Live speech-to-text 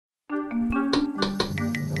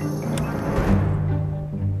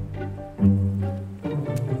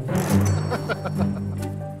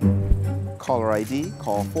caller ID,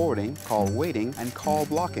 call forwarding, call waiting, and call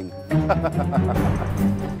blocking.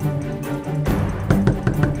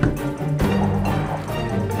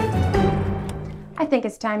 I think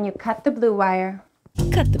it's time you cut the blue wire.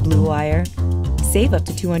 Cut the blue wire. Save up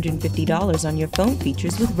to $250 on your phone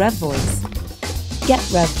features with RevVoice. Get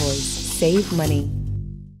RevVoice. Save money.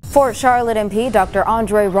 Fort Charlotte MP Dr.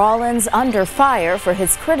 Andre Rollins under fire for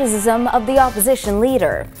his criticism of the opposition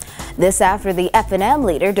leader. This after the F&M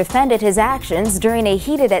leader defended his actions during a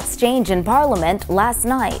heated exchange in Parliament last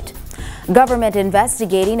night. Government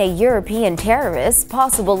investigating a European terrorist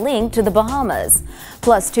possible link to the Bahamas.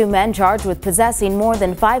 Plus 2 men charged with possessing more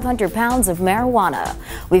than 500 pounds of marijuana.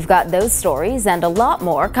 We've got those stories and a lot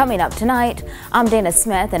more coming up tonight. I'm Dana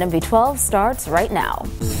Smith and MV12 starts right now.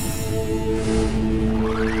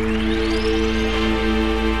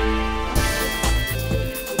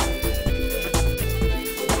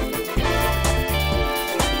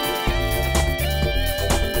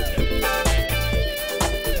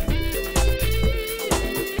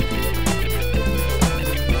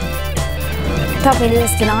 Topping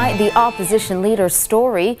news tonight, the opposition leader's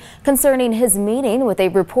story concerning his meeting with a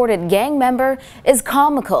reported gang member is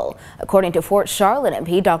comical, according to Fort Charlotte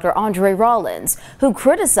MP Dr. Andre Rollins, who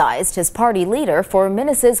criticized his party leader for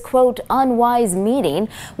Minnis's, quote, unwise meeting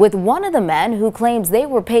with one of the men who claims they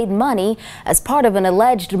were paid money as part of an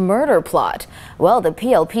alleged murder plot. Well, the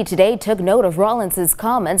PLP today took note of Rollins's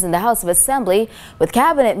comments in the House of Assembly, with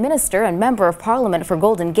Cabinet Minister and Member of Parliament for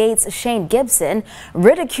Golden Gates Shane Gibson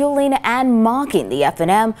ridiculing and mocking the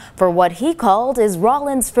F&M for what he called is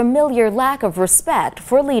Rollins' familiar lack of respect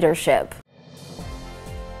for leadership.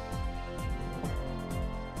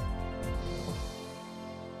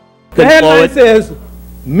 The headline says,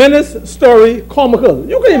 Minnis story comical.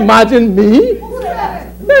 You can imagine me?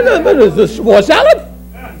 This was Charlotte.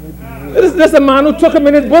 This is a man who took him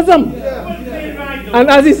in his bosom. And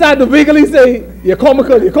as he started to wiggle, he said, you're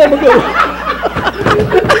comical, you're comical.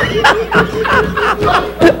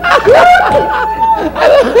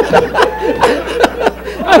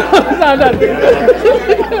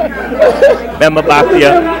 Member back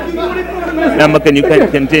here. Member, can you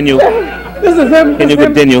continue? This is him. Can you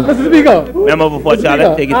continue? Mr. Speaker. Member before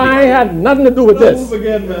Charlotte, take it. I had nothing to do with this.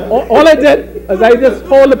 All I did is I just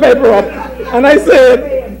hold the paper up and I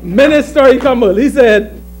said, Minnis story comical. He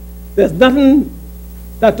said, there's nothing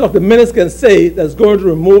that Dr. Minnis can say that's going to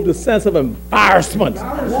remove the sense of embarrassment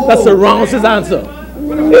that surrounds his answer.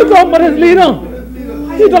 He's talking about his leader.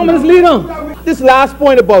 He's talking about his leader. This last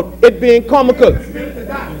point about it being comical.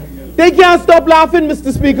 They can't stop laughing,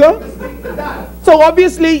 Mr. Speaker. So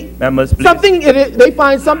obviously, Members, they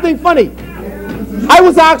find something funny. I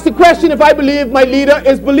was asked the question if I believe my leader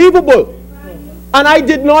is believable. And I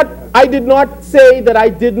did not say that I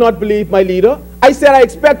did not believe my leader. I said I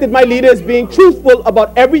expected my leader is being truthful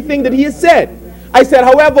about everything that he has said. I said,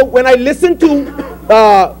 however, when I listen to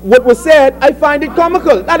what was said, I find it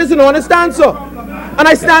comical. That is an honest answer, and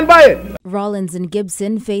I stand by it. Rollins and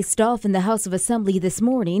Gibson faced off in the House of Assembly this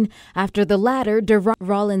morning after the latter derided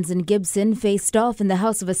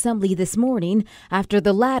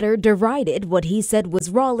what he said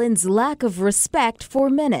was Rollins' lack of respect for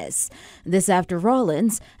Minnis. This after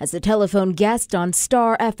Rollins, as a telephone guest on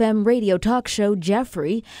Star FM radio talk show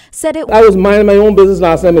Jeffrey, said it. I was minding my own business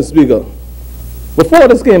last time, Mr. Speaker. Before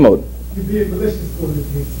this came out.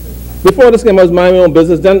 Before this came out, I was minding my own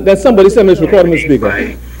business. Then somebody sent me this recording, Mr.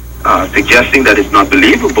 Speaker. Suggesting that it's not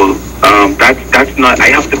believable, that's not, I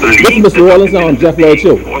have to believe this is Mr. Rollins now on Jeff Lloyd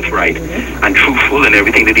Show. Forthright and truthful in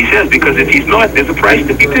everything that he says, because if he's not, there's a price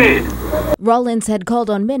to be paid. Rollins had called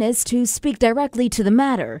on Minnis to speak directly to the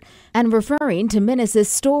matter, and referring to Minnis'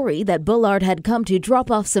 story that Bullard had come to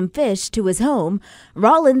drop off some fish to his home,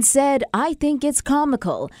 Rollins said, I think it's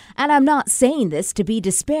comical, and I'm not saying this to be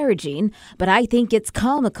disparaging, but I think it's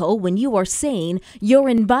comical when you are saying you're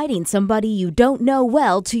inviting somebody you don't know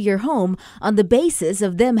well to your home on the basis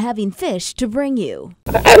of them having fish to bring you.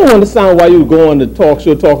 I don't understand why you go on the talk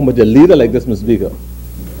show talking about your leader like this, Mr. Speaker.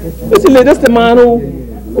 This is the man who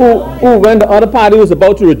when the other party was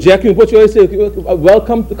about to reject you, put your say,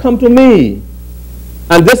 welcome, come to me.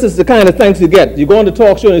 And this is the kind of thanks you get. You go on the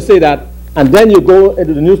talk show and you say that, and then you go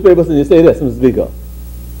into the newspapers and you say this, Mr. Speaker.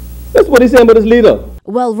 That's what he's saying about his leader.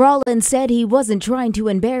 Well, Rollins said he wasn't trying to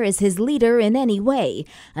embarrass his leader in any way,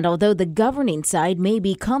 and although the governing side may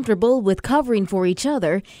be comfortable with covering for each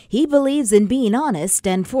other, he believes in being honest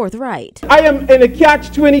and forthright. I am in a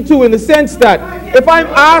catch-22 in the sense that if I'm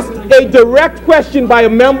asked a direct question by a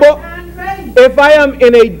member, if I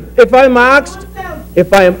am asked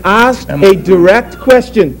a direct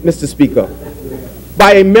question, Mr. Speaker,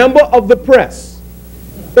 by a member of the press,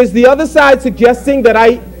 Is the other side suggesting that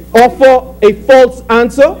I offer a false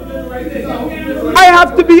answer? I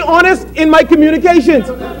have to be honest in my communications.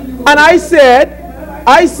 And I said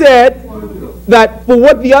that for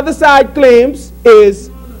what the other side claims is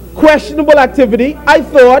questionable activity, I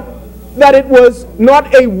thought that it was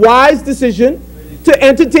not a wise decision to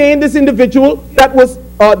entertain this individual that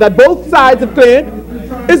both sides have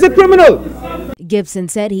claimed is a criminal. Gibson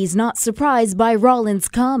said he's not surprised by Rollins'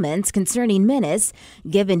 comments concerning Minnis,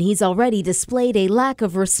 given he's already displayed a lack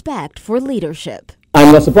of respect for leadership.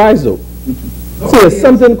 I'm not surprised though. So there's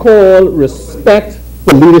something called respect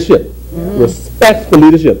for leadership. Respect for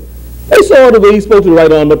leadership. I saw the way he spoke to the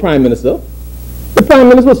Right Honorable Prime Minister. The Prime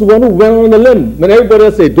Minister was the one who went on the limb when everybody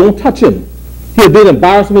else said, don't touch him. He'll be an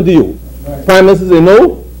embarrassment to you. Prime Minister said,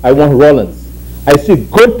 no, I want Rollins. I see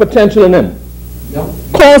good potential in him.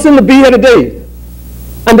 Calls him to be here today.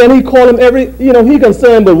 And then he called him he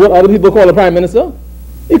concerned with what other people call a Prime Minister.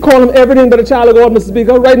 He called him everything but a child of God, Mr.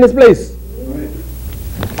 Speaker, right in his place.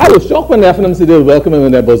 I was shocked when the FNMC did welcome him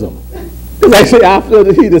in their bosom. Because actually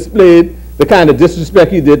after he displayed the kind of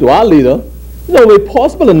disrespect he did to our leader, there's no way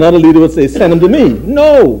possible another leader would say, send him to me.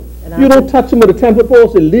 No, you don't touch him with a temper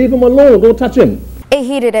pulse. Leave him alone, don't touch him. A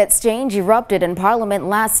heated exchange erupted in Parliament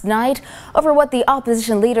last night over what the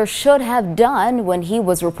opposition leader should have done when he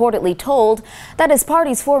was reportedly told that his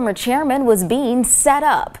party's former chairman was being set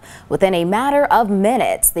up. Within a matter of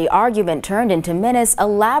minutes, the argument turned into Minnis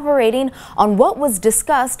elaborating on what was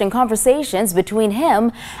discussed in conversations between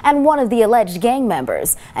him and one of the alleged gang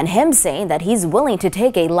members, and him saying that he's willing to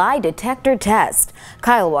take a lie detector test.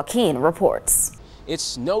 Kyle Joaquin reports.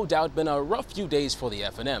 It's no doubt been a rough few days for the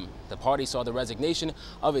FNM. The party saw the resignation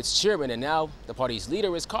of its chairman, and now the party's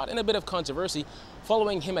leader is caught in a bit of controversy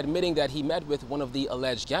following him admitting that he met with one of the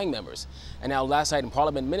alleged gang members. And now last night in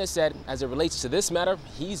Parliament, Minnis said as it relates to this matter,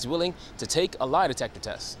 he's willing to take a lie detector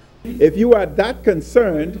test. If you are that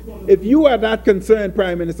concerned,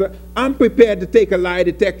 Prime Minister, I'm prepared to take a lie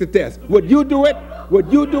detector test. Would you do it?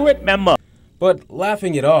 Would you do it? Member. But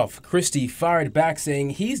laughing it off, Christie fired back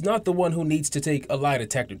saying he's not the one who needs to take a lie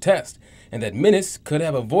detector test and that Minnis could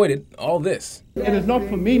have avoided all this. It is not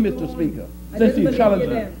for me, Mr. Speaker, since you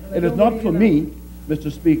challenged him, it is not for me,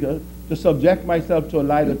 Mr. Speaker, to subject myself to a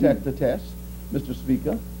lie detector test, Mr.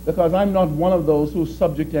 Speaker, because I'm not one of those who's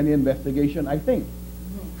subject to any investigation, I think.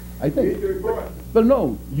 But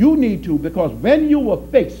no, you need to, because when you were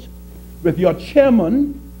faced with your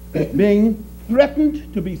chairman being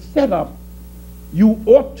threatened to be set up, you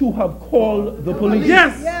ought to have called the police.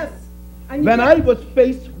 Yes! When I was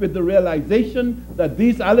faced with the realization that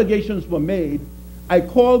these allegations were made, I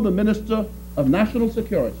called the Minister of National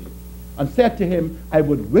Security and said to him, I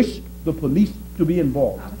would wish the police to be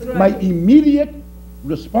involved. Right. My immediate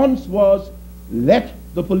response was, let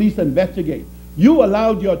the police investigate. You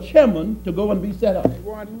allowed your chairman to go and be set up.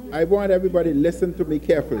 I want everybody to listen to me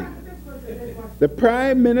carefully. The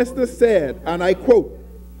Prime Minister said, and I quote,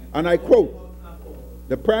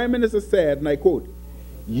 the Prime Minister said, and I quote,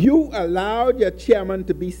 you allowed your chairman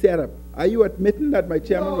to be set up. Are you admitting that my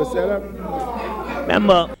chairman was set up?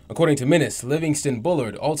 Member. According to Minnis, Livingston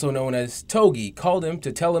Bullard, also known as Togi, called him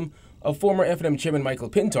to tell him of former FNM chairman Michael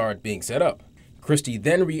Pintard being set up. Christie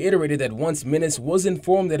then reiterated that once Minnis was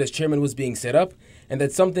informed that his chairman was being set up and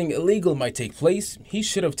that something illegal might take place, he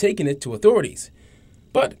should have taken it to authorities.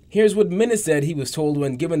 But here's what Minnis said he was told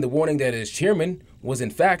when given the warning that his chairman was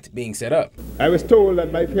in fact being set up. I was told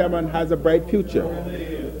that my chairman has a bright future.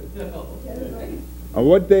 And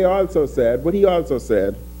what he also said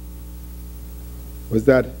was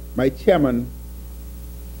that my chairman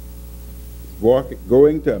is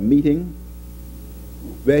going to a meeting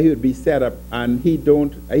where he would be set up, and he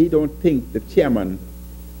don't think the chairman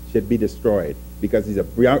should be destroyed because he's a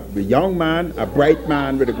young man, a bright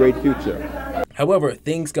man with a great future. However,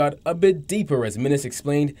 things got a bit deeper as Minnis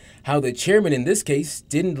explained how the chairman in this case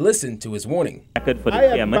didn't listen to his warning. I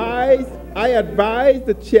advised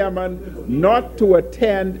the chairman not to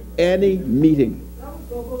attend any meeting.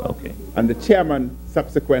 Okay. And the chairman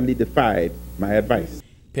subsequently defied my advice.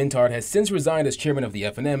 Pintard has since resigned as chairman of the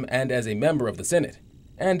FNM and as a member of the Senate.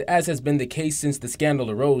 And as has been the case since the scandal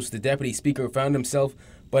arose, the deputy speaker found himself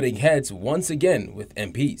butting heads once again with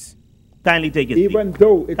MPs. Kindly take your seat. Even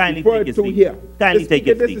though it's referred to here. Kindly take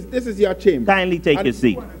your seat. This is your chamber. Kindly take your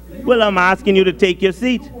seat. Well, I'm asking you to take your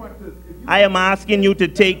seat. I am asking you to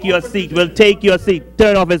take your seat. Well, take your seat.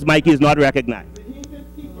 Turn off his mic. He is not recognized.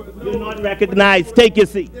 You're not recognized. Take your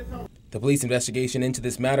seat. The police investigation into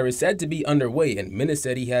this matter is said to be underway, and Minnis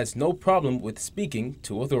said he has no problem with speaking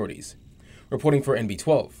to authorities. Reporting for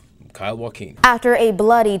NB12, Kyle Joaquin. After a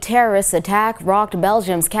bloody terrorist attack rocked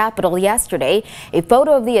Belgium's capital yesterday, a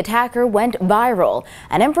photo of the attacker went viral.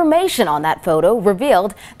 And information on that photo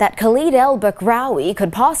revealed that Khalid El Bakraoui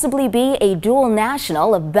could possibly be a dual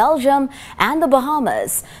national of Belgium and the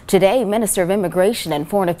Bahamas. Today, Minister of Immigration and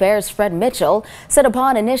Foreign Affairs Fred Mitchell said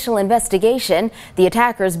upon initial investigation, the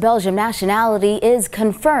attacker's Belgian nationality is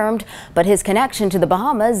confirmed, but his connection to the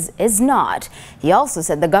Bahamas is not. He also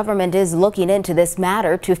said the government is looking into this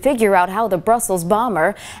matter to figure out how the Brussels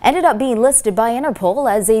bomber ended up being listed by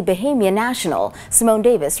Interpol as a Bahamian national. Simone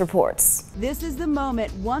Davis reports. This is the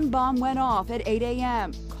moment one bomb went off at 8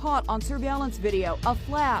 a.m. Caught on surveillance video, a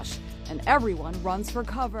flash, and everyone runs for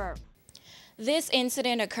cover. This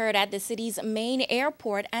incident occurred at the city's main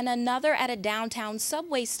airport and another at a downtown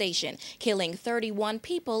subway station, killing 31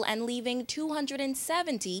 people and leaving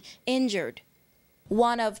 270 injured.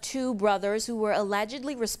 One of two brothers who were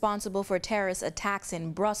allegedly responsible for terrorist attacks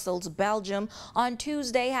in Brussels, Belgium, on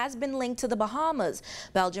Tuesday has been linked to the Bahamas.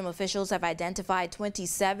 Belgium officials have identified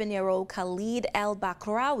 27-year-old Khalid El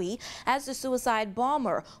Bakraoui as the suicide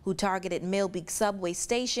bomber who targeted Milbeek subway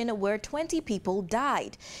station where 20 people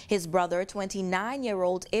died. His brother,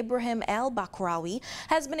 29-year-old Ibrahim El Bakraoui,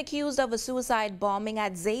 has been accused of a suicide bombing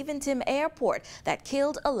at Zaventem Airport that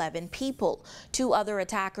killed 11 people. Two other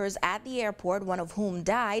attackers at the airport, one of whom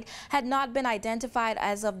died, had not been identified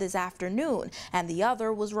as of this afternoon, and the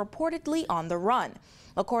other was reportedly on the run.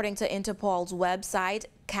 According to Interpol's website,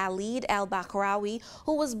 Khalid El Bakraoui,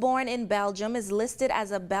 who was born in Belgium, is listed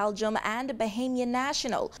as a Belgium and Bahamian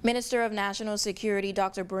national. Minister of National Security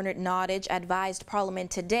Dr. Bernard Nottage advised Parliament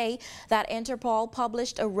today that Interpol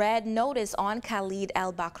published a red notice on Khalid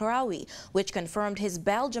El Bakraoui, which confirmed his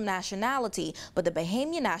Belgium nationality, but the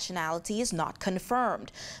Bahamian nationality is not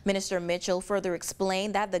confirmed. Minister Mitchell further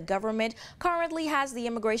explained that the government currently has the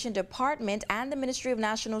Immigration Department and the Ministry of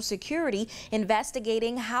National Security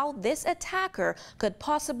investigating how this attacker could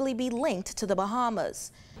possibly be linked to the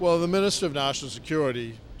Bahamas. Well, the Minister of National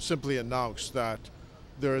Security simply announced that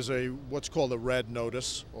there is what's called a red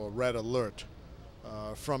notice or red alert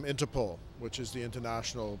from Interpol, which is the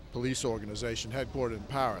international police organization headquartered in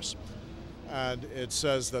Paris. And it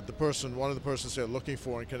says that one of the persons they're looking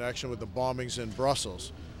for in connection with the bombings in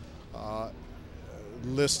Brussels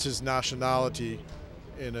lists his nationality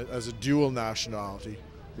as a dual nationality,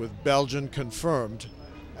 with Belgian confirmed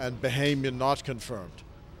and Bahamian not confirmed.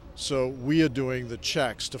 So we are doing the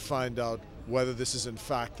checks to find out whether this is in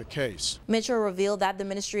fact the case. Mitchell revealed that the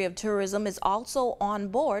Ministry of Tourism is also on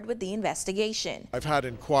board with the investigation. I've had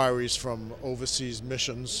inquiries from overseas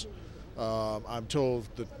missions. I'm told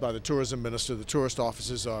that by the tourism minister, the tourist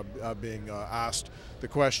officers are being asked the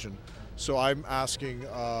question. So I'm asking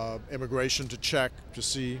immigration to check to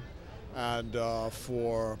see, and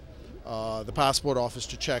for the passport office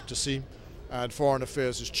to check to see, and Foreign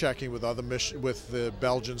Affairs is checking with the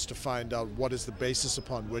Belgians to find out what is the basis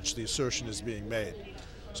upon which the assertion is being made.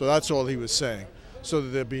 So that's all he was saying, so that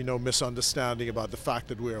there be no misunderstanding about the fact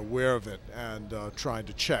that we're aware of it and trying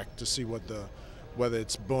to check to see whether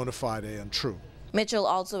it's bona fide and true. Mitchell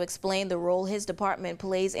also explained the role his department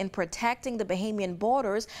plays in protecting the Bahamian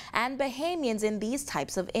borders and Bahamians in these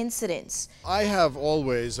types of incidents. I have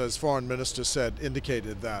always, as Foreign Minister said,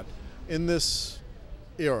 indicated that in this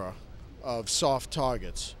era of soft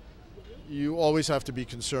targets, you always have to be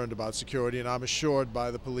concerned about security, and I'm assured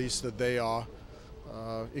by the police that they are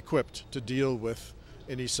equipped to deal with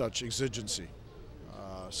any such exigency.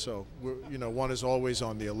 So one is always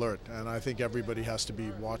on the alert, and I think everybody has to be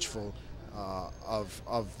watchful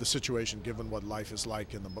of the situation given what life is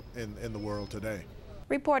like in the world today.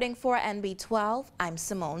 Reporting for NB12, I'm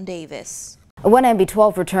Simone Davis. When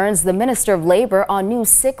NB12 returns, the Minister of Labor on new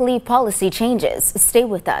sick leave policy changes. Stay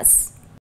with us.